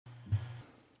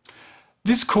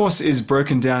This course is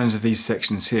broken down into these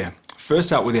sections here.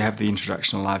 First out, we have the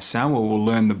introduction to live sound, where we'll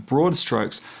learn the broad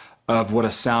strokes of what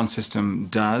a sound system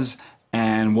does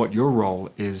and what your role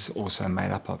is also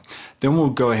made up of. Then we'll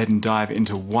go ahead and dive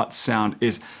into what sound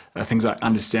is, things like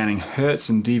understanding hertz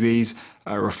and dBs,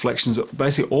 reflections,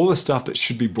 basically all the stuff that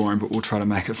should be boring, but we'll try to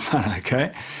make it fun,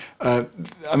 okay?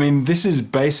 I mean, this is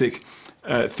basic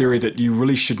theory that you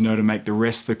really should know to make the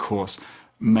rest of the course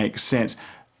make sense.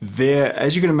 There,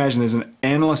 as you can imagine, there's an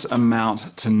endless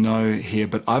amount to know here,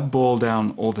 but I've boiled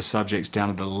down all the subjects down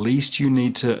to the least you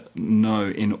need to know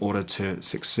in order to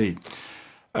succeed.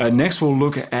 Next, we'll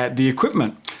look at the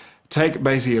equipment. Take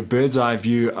basically a bird's eye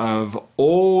view of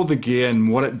all the gear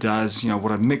and what it does,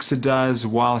 what a mixer does,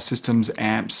 wireless systems,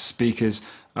 amps, speakers,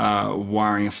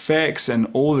 wiring effects, and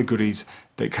all the goodies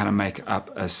that kind of make up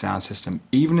a sound system.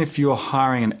 Even if you're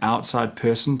hiring an outside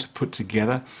person to put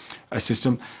together a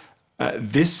system,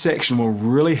 this section will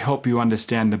really help you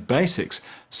understand the basics,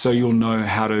 so you'll know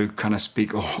how to kind of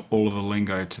speak all of the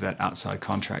lingo to that outside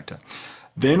contractor.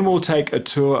 Then we'll take a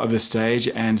tour of the stage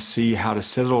and see how to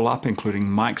set it all up,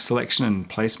 including mic selection and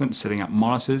placement, setting up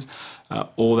monitors,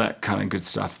 all that kind of good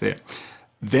stuff there.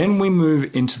 Then we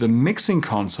move into the mixing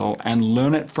console and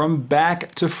learn it from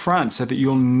back to front so that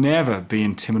you'll never be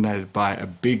intimidated by a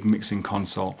big mixing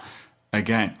console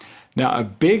again. Now, a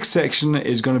big section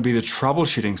is going to be the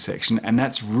troubleshooting section, and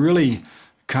that's really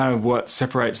kind of what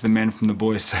separates the men from the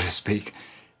boys, so to speak.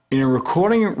 In a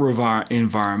recording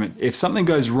environment, if something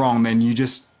goes wrong, then you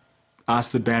just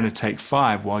ask the band to take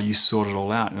 5 while you sort it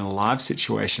all out. In a live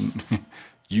situation,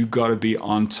 you got to be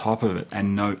on top of it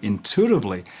and know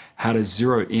intuitively how to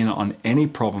zero in on any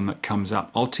problem that comes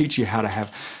up. I'll teach you how to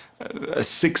have a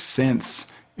sixth sense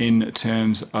in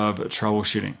terms of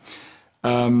troubleshooting.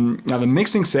 Now, the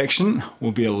mixing section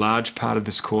will be a large part of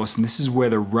this course, and this is where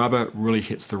the rubber really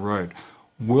hits the road.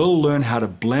 We'll learn how to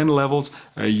blend levels,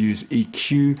 use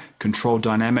EQ, control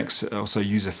dynamics, also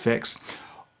use effects.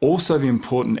 Also the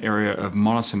important area of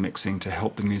monitor mixing to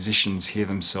help the musicians hear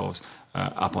themselves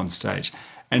up on stage.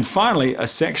 And finally, a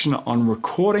section on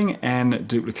recording and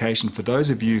duplication for those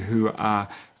of you who are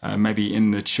maybe in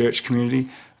the church community,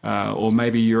 or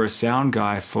maybe you're a sound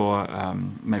guy for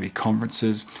maybe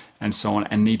conferences and so on,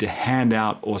 and need to hand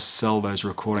out or sell those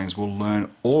recordings. We'll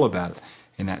learn all about it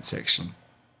in that section.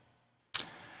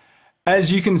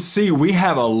 As you can see, we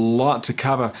have a lot to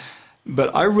cover,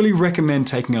 but I really recommend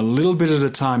taking a little bit at a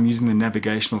time using the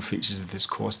navigational features of this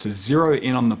course to zero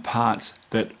in on the parts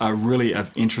that are really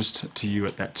of interest to you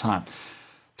at that time.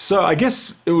 So I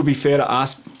guess it would be fair to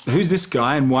ask, who's this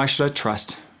guy and why should I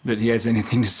trust that he has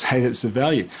anything to say that's of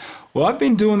value? Well, I've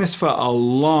been doing this for a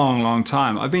long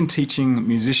time. I've been teaching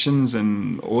musicians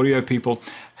and audio people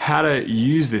how to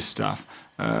use this stuff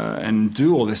and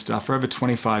do all this stuff for over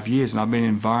 25 years, and I've been in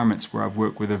environments where I've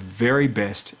worked with the very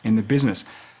best in the business.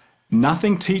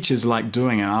 Nothing teaches like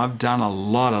doing it. I've done a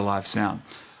lot of live sound.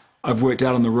 I've worked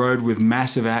out on the road with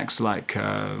massive acts like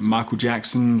Michael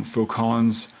Jackson, Phil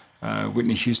Collins,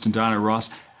 Whitney Houston, Diana Ross,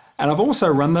 and I've also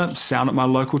run the sound at my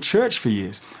local church for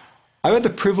years. I had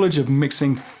the privilege of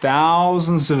mixing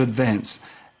thousands of events,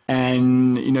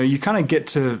 and you kind of get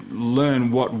to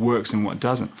learn what works and what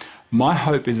doesn't. My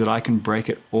hope is that I can break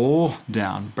it all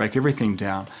down, break everything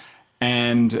down,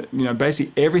 and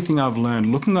basically everything I've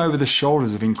learned, looking over the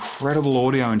shoulders of incredible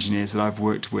audio engineers that I've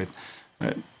worked with.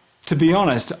 To be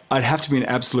honest, I'd have to be an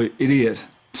absolute idiot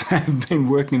to have been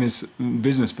working in this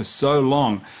business for so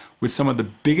long with some of the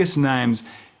biggest names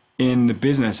in the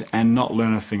business and not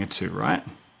learn a thing or two, right?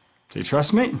 Do you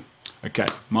trust me? Okay,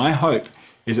 my hope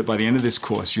is that by the end of this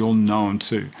course, you'll know them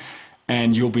too,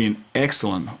 and you'll be an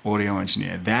excellent audio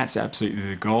engineer. That's absolutely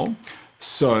the goal.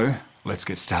 So let's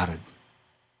get started.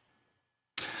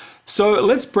 So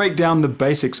let's break down the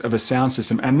basics of a sound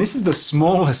system, and this is the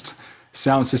smallest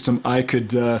sound system I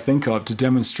could think of to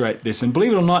demonstrate this. And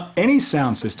believe it or not, any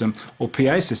sound system or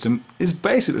PA system is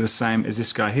basically the same as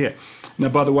this guy here. Now,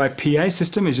 by the way, PA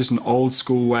system is just an old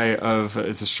school way of,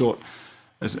 it's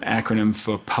an acronym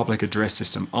for public address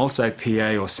system. I'll say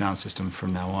PA or sound system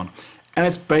from now on. And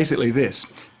it's basically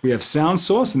this. We have sound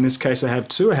source. In this case, I have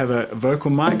two. I have a vocal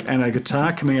mic and a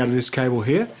guitar coming out of this cable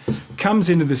here. Comes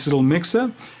into this little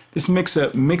mixer. This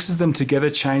mixer mixes them together,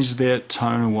 changes their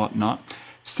tone and whatnot,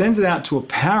 sends it out to a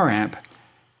power amp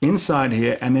inside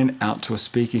here, and then out to a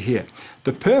speaker here.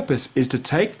 The purpose is to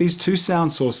take these two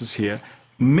sound sources here,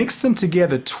 mix them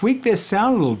together, tweak their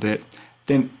sound a little bit,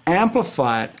 then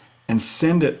amplify it and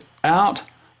send it out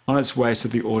on its way so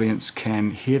the audience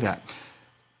can hear that.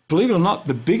 Believe it or not,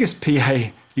 the biggest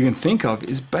PA you can think of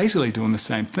is basically doing the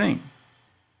same thing.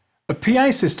 A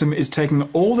PA system is taking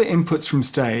all the inputs from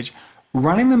stage,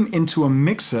 running them into a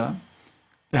mixer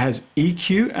that has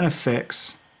EQ and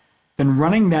effects, then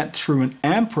running that through an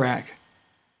amp rack,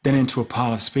 then into a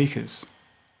pile of speakers.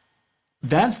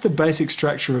 That's the basic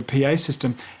structure of a PA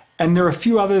system. And there are a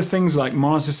few other things like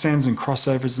monitor sends and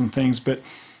crossovers and things, but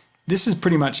this is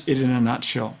pretty much it in a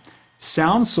nutshell.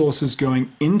 Sound sources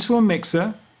going into a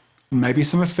mixer, maybe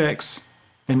some effects,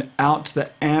 then out to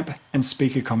the amp and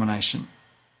speaker combination.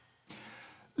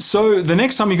 So the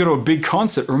next time you go to a big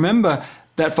concert, remember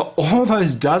that for all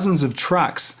those dozens of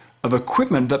trucks of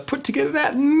equipment that put together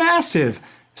that massive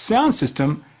sound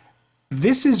system,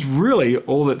 this is really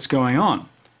all that's going on.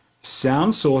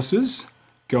 Sound sources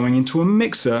going into a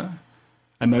mixer,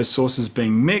 and those sources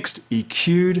being mixed,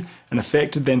 EQ'd, and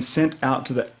affected, then sent out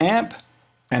to the amp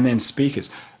and then speakers.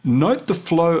 Note the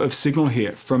flow of signal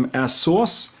here from our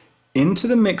source into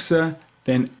the mixer,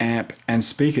 then amp and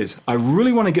speakers. I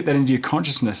really want to get that into your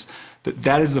consciousness, that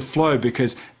that is the flow,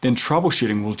 because then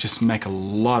troubleshooting will just make a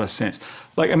lot of sense.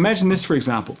 Like imagine this, for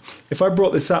example. If I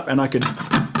brought this up and I could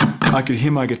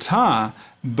hear my guitar,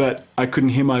 but I couldn't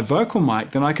hear my vocal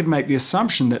mic, then I could make the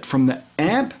assumption that from the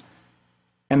amp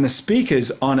and the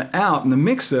speakers on out in the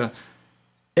mixer,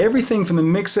 everything from the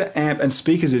mixer, amp, and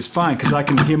speakers is fine because I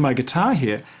can hear my guitar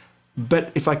here.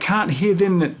 But if I can't hear,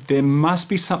 then that there must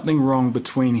be something wrong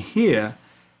between here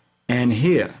and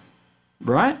here,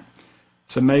 right?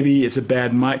 So maybe it's a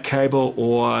bad mic cable,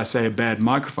 or say a bad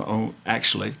microphone. Oh,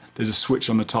 actually, there's a switch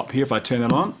on the top here. If I turn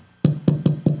that on,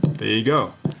 there you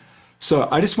go. So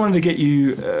I just wanted to get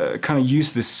you kind of used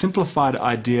to this simplified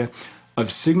idea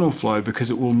of signal flow, because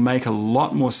it will make a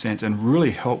lot more sense and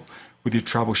really help with your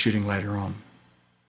troubleshooting later on.